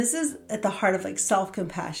This is at the heart of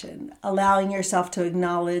self-compassion, allowing yourself to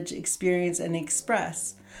acknowledge, experience, and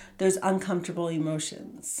express those uncomfortable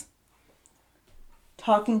emotions.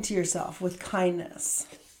 Talking to yourself with kindness,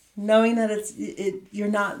 knowing that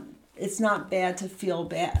it's not bad to feel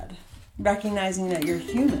bad, recognizing that you're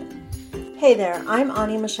human. Hey there, I'm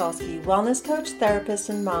Ani Michalski, wellness coach, therapist,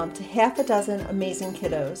 and mom to half a dozen amazing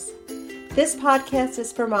kiddos. This podcast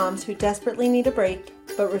is for moms who desperately need a break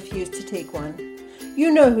but refuse to take one.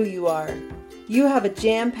 You know who you are. You have a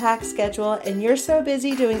jam-packed schedule and you're so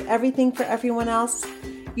busy doing everything for everyone else,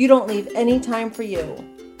 you don't leave any time for you.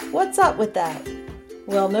 What's up with that?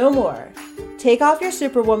 Well, no more. Take off your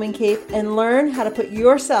Superwoman cape and learn how to put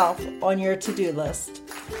yourself on your to-do list.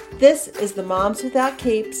 This is the Moms Without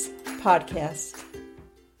Capes podcast.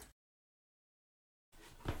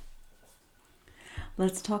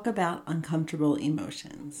 Let's talk about uncomfortable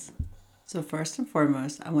emotions. So first and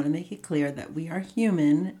foremost, I want to make it clear that we are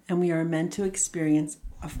human and we are meant to experience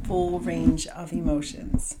a full range of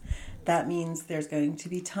emotions. That means there's going to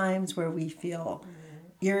be times where we feel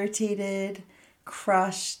irritated,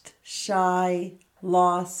 crushed, shy,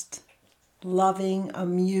 lost, loving,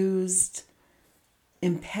 amused,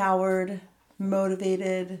 empowered,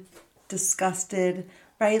 motivated, disgusted,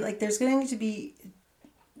 right? There's going to be,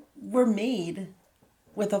 we're made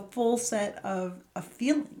with a full set of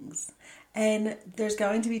feelings. And there's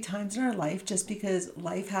going to be times in our life, just because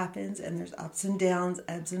life happens and there's ups and downs,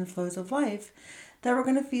 ebbs and flows of life, that we're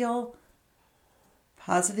going to feel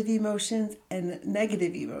positive emotions and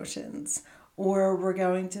negative emotions, or we're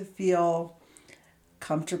going to feel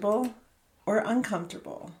comfortable or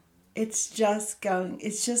uncomfortable. It's just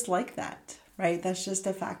like that, right? That's just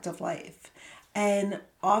a fact of life. And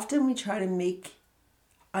often we try to make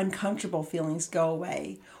uncomfortable feelings go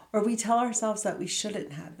away, or we tell ourselves that we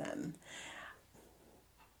shouldn't have them.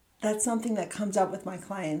 That's something that comes up with my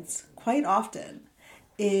clients quite often,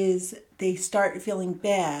 is they start feeling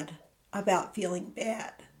bad about feeling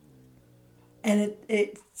bad. And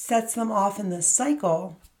it sets them off in this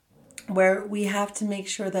cycle where we have to make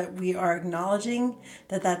sure that we are acknowledging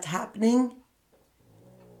that that's happening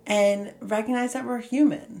and recognize that we're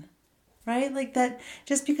human, right? That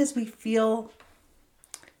just because we feel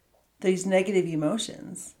these negative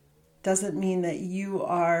emotions doesn't mean that you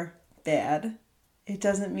are bad. It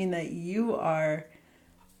doesn't mean that you are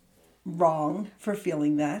wrong for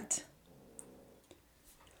feeling that.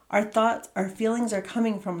 Our thoughts, our feelings are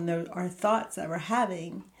coming from our thoughts that we're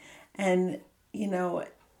having. And,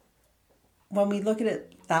 when we look at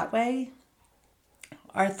it that way,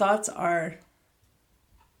 our thoughts are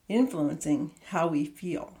influencing how we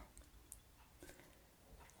feel.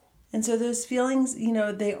 And so those feelings,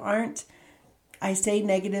 they aren't, I say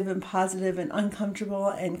negative and positive and uncomfortable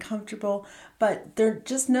and comfortable, but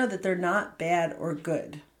just know that they're not bad or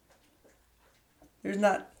good. There's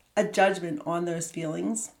not a judgment on those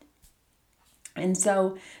feelings. And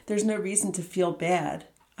so there's no reason to feel bad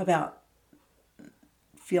about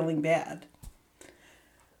feeling bad.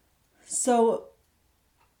 So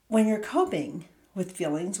when you're coping with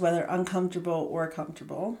feelings, whether uncomfortable or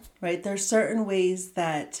comfortable, right? There's certain ways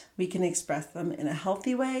that we can express them in a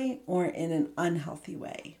healthy way or in an unhealthy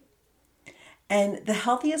way. And the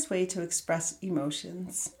healthiest way to express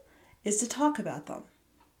emotions is to talk about them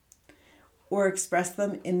or express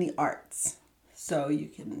them in the arts. So you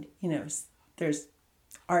can, there's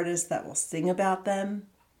artists that will sing about them,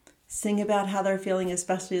 sing about how they're feeling,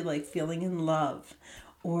 especially feeling in love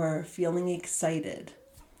or feeling excited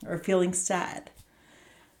or feeling sad.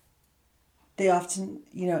 They often,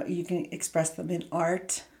 you can express them in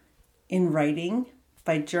art, in writing,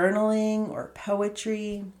 by journaling or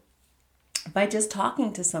poetry, by just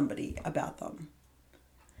talking to somebody about them.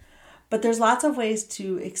 But there's lots of ways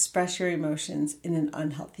to express your emotions in an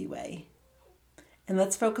unhealthy way. And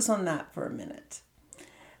let's focus on that for a minute.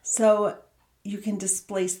 So you can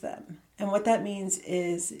displace them. And what that means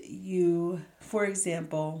is you, for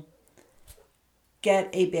example,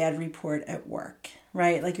 get a bad report at work,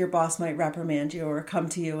 right? Your boss might reprimand you or come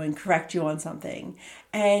to you and correct you on something.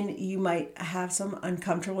 And you might have some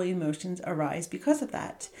uncomfortable emotions arise because of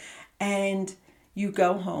that. And you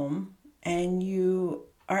go home and you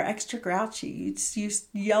are extra grouchy. You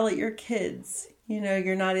yell at your kids.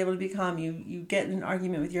 You're not able to be calm. You get in an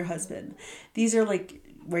argument with your husband. These are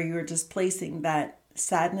where you're displacing that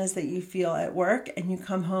sadness that you feel at work, and you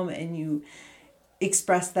come home and you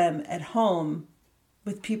express them at home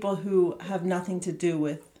with people who have nothing to do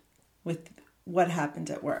with what happened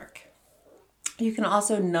at work. You can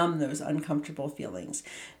also numb those uncomfortable feelings.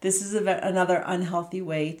 This is another unhealthy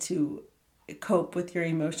way to cope with your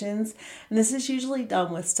emotions. And this is usually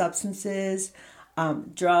done with substances,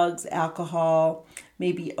 drugs, alcohol,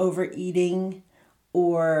 maybe overeating,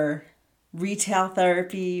 or retail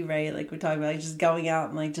therapy, right? Like we talked about, like just going out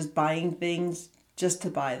and like just buying things just to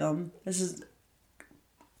buy them.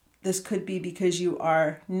 This could be because you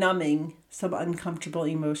are numbing some uncomfortable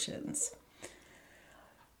emotions.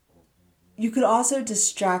 You could also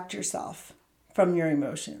distract yourself from your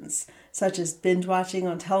emotions, such as binge watching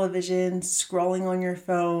on television, scrolling on your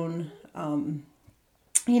phone,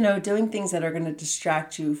 doing things that are going to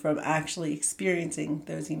distract you from actually experiencing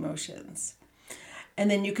those emotions. And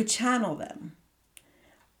then you could channel them.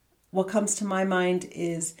 What comes to my mind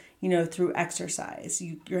is, through exercise.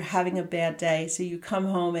 You're having a bad day, so you come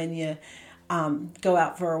home and you go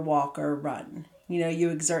out for a walk or a run. You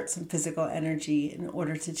exert some physical energy in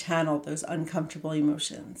order to channel those uncomfortable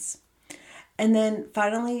emotions. And then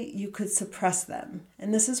finally, you could suppress them.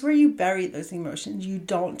 And this is where you bury those emotions. You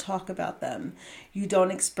don't talk about them. You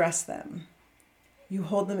don't express them. You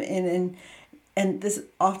hold them in. And this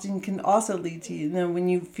often can also lead to, when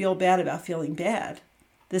you feel bad about feeling bad,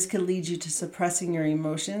 this could lead you to suppressing your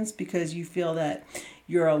emotions because you feel that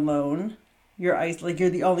you're alone. You're like you're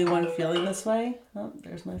the only one feeling this way. Oh,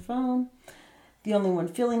 there's my phone. The only one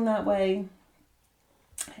feeling that way.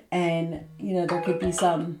 And, there could be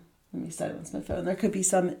some, let me silence my phone. There could be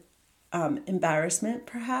some embarrassment,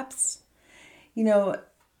 perhaps.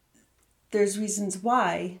 There's reasons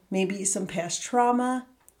why. Maybe some past trauma.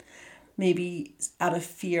 Maybe out of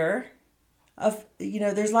fear of,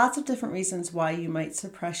 there's lots of different reasons why you might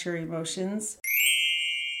suppress your emotions.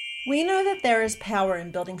 We know that there is power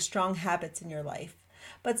in building strong habits in your life,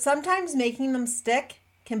 but sometimes making them stick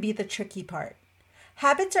can be the tricky part.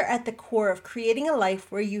 Habits are at the core of creating a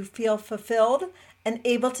life where you feel fulfilled and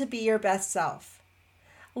able to be your best self.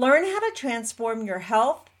 Learn how to transform your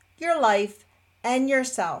health, your life, and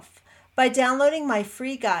yourself by downloading my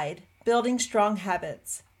free guide, Building Strong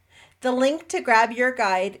Habits. The link to grab your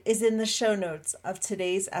guide is in the show notes of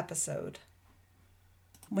today's episode.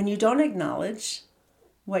 When you don't acknowledge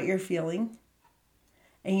what you're feeling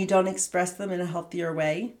and you don't express them in a healthier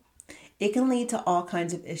way, it can lead to all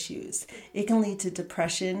kinds of issues. It can lead to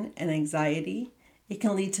depression and anxiety. It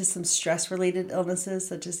can lead to some stress-related illnesses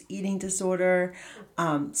such as eating disorder,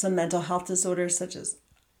 some mental health disorders such as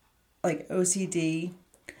like OCD,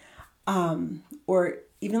 or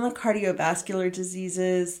even like cardiovascular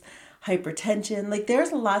diseases, hypertension. Like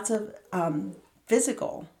there's lots of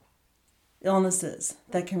physical illnesses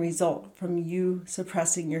that can result from you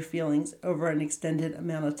suppressing your feelings over an extended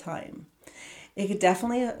amount of time. It could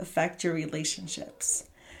definitely affect your relationships.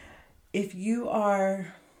 If you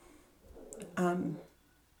are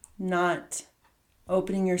not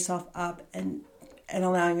opening yourself up and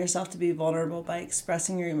allowing yourself to be vulnerable by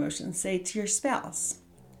expressing your emotions, say to your spouse,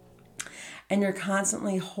 and you're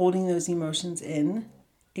constantly holding those emotions in,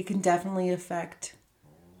 it can definitely affect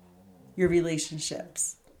your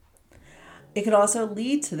relationships. It could also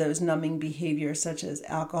lead to those numbing behaviors such as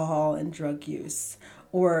alcohol and drug use,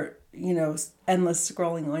 or, endless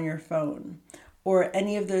scrolling on your phone, or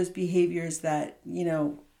any of those behaviors that,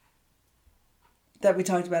 that we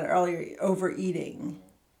talked about earlier, overeating,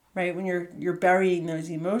 right? When you're burying those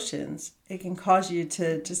emotions, it can cause you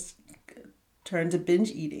to just turn to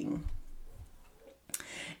binge eating.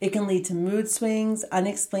 It can lead to mood swings,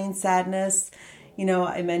 unexplained sadness.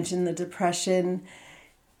 I mentioned the depression.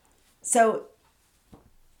 So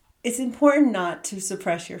it's important not to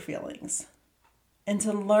suppress your feelings and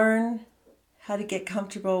to learn how to get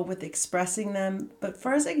comfortable with expressing them, but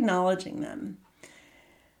first acknowledging them.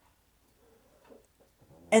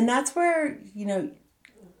 And that's where,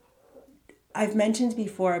 I've mentioned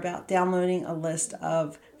before about downloading a list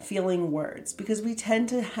of feeling words, because we tend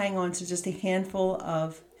to hang on to just a handful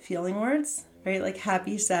of feeling words, right? Like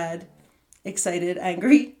happy, sad, excited,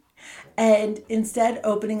 angry. And instead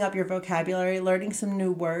opening up your vocabulary, learning some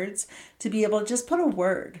new words to be able to just put a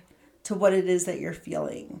word to what it is that you're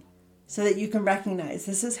feeling so that you can recognize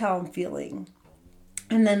this is how I'm feeling.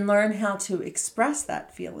 And then learn how to express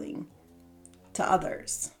that feeling to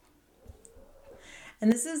others.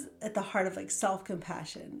 And this is at the heart of like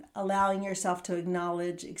self-compassion, allowing yourself to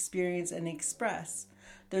acknowledge, experience, and express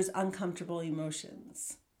those uncomfortable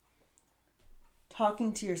emotions.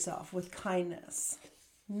 Talking to yourself with kindness,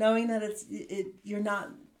 knowing that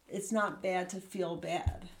it's not bad to feel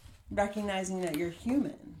bad, recognizing that you're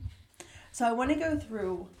human. So I want to go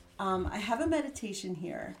through, I have a meditation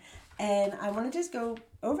here, and I want to just go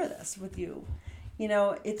over this with you.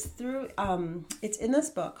 It's in this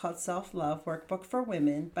book called Self-Love Workbook for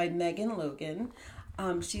Women by Megan Logan.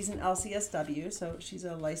 She's an LCSW, so she's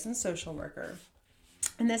a licensed social worker.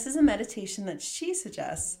 And this is a meditation that she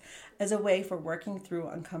suggests as a way for working through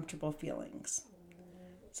uncomfortable feelings.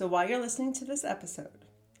 So while you're listening to this episode,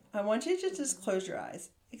 I want you to just close your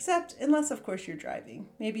eyes, except unless, of course, you're driving.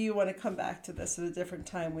 Maybe you want to come back to this at a different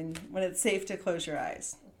time when it's safe to close your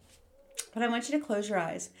eyes. But I want you to close your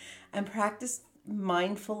eyes and practice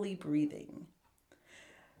mindfully breathing.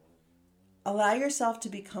 Allow yourself to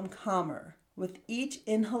become calmer with each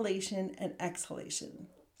inhalation and exhalation.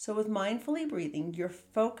 So with mindfully breathing, you're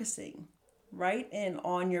focusing right in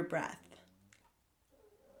on your breath.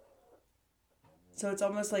 So it's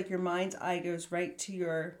almost like your mind's eye goes right to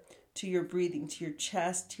your breathing, to your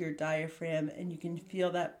chest, to your diaphragm, and you can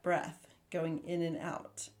feel that breath going in and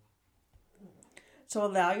out. So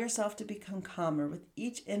allow yourself to become calmer with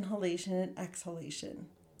each inhalation and exhalation.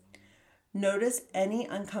 Notice any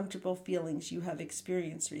uncomfortable feelings you have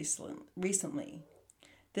experienced recently.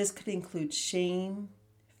 This could include shame,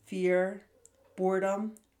 fear,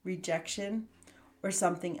 boredom, rejection, or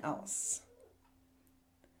something else.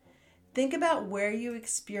 Think about where you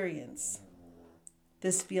experience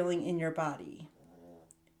this feeling in your body.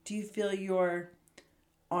 Do you feel your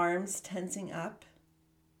arms tensing up?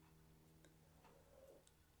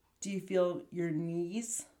 Do you feel your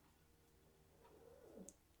knees?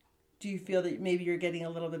 Do you feel that maybe you're getting a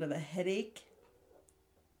little bit of a headache?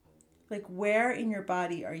 Like, where in your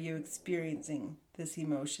body are you experiencing this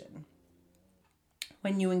emotion?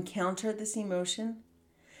 When you encounter this emotion,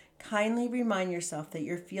 kindly remind yourself that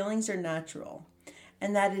your feelings are natural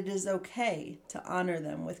and that it is okay to honor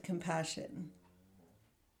them with compassion.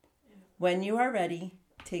 When you are ready,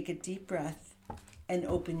 take a deep breath and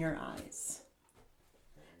open your eyes.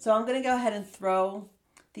 So I'm going to go ahead and throw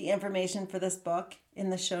the information for this book in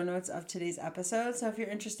the show notes of today's episode. So if you're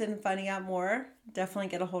interested in finding out more, definitely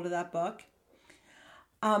get a hold of that book.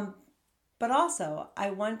 But also, I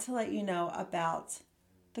want to let you know about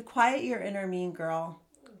the Quiet Your Inner Mean Girl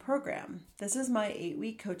program. This is my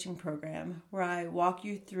 8-week coaching program where I walk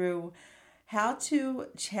you through how to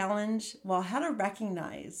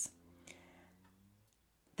recognize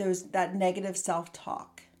that negative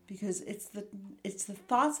self-talk, because it's the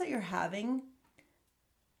thoughts that you're having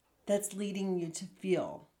that's leading you to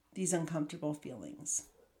feel these uncomfortable feelings.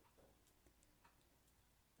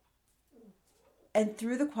 And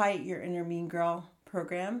through the Quiet Your Inner Mean Girl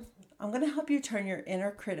program, I'm going to help you turn your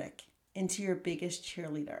inner critic into your biggest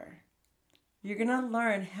cheerleader. You're going to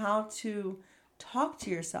learn how to talk to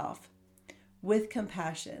yourself with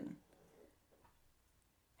compassion,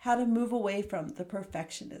 how to move away from the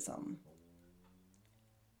perfectionism,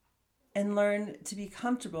 and learn to be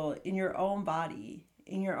comfortable in your own body,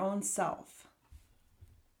 in your own self,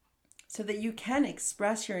 so that you can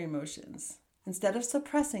express your emotions. Instead of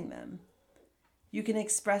suppressing them, you can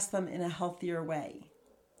express them in a healthier way.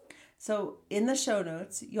 So in the show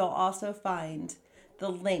notes, you'll also find the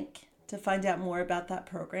link to find out more about that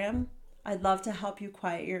program. I'd love to help you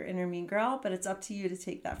quiet your inner mean girl, but it's up to you to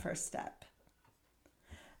take that first step.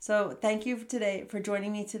 So thank you for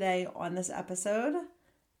joining me today on this episode,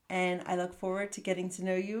 and I look forward to getting to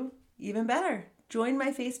know you even better. Join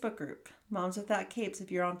my Facebook group, Moms Without Capes.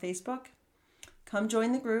 If you're on Facebook, come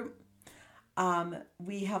join the group.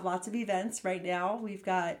 We have lots of events right now. We've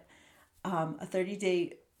got a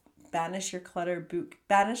 30-day Banish Clutter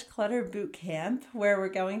Boot Camp where we're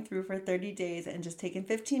going through for 30 days and just taking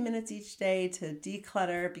 15 minutes each day to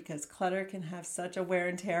declutter, because clutter can have such a wear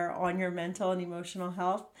and tear on your mental and emotional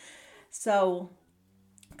health. So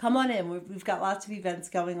come on in. We've got lots of events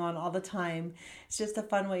going on all the time. It's just a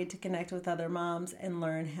fun way to connect with other moms and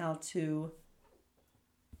learn how to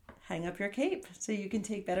hang up your cape so you can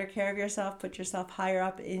take better care of yourself, put yourself higher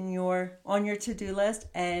up on your to-do list,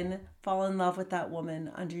 and fall in love with that woman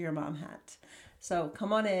under your mom hat. So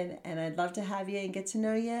come on in, and I'd love to have you and get to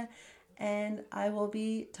know you, and I will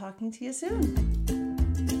be talking to you soon.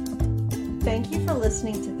 Thank you for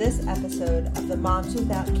listening to this episode of the Moms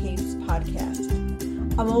Without Capes podcast.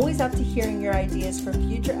 I'm always up to hearing your ideas for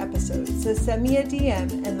future episodes, so send me a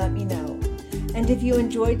DM and let me know. And if you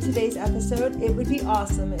enjoyed today's episode, it would be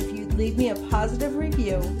awesome if you'd leave me a positive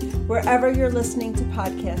review wherever you're listening to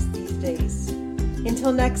podcasts these days.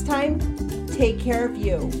 Until next time, take care of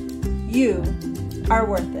you. You are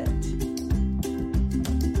worth it.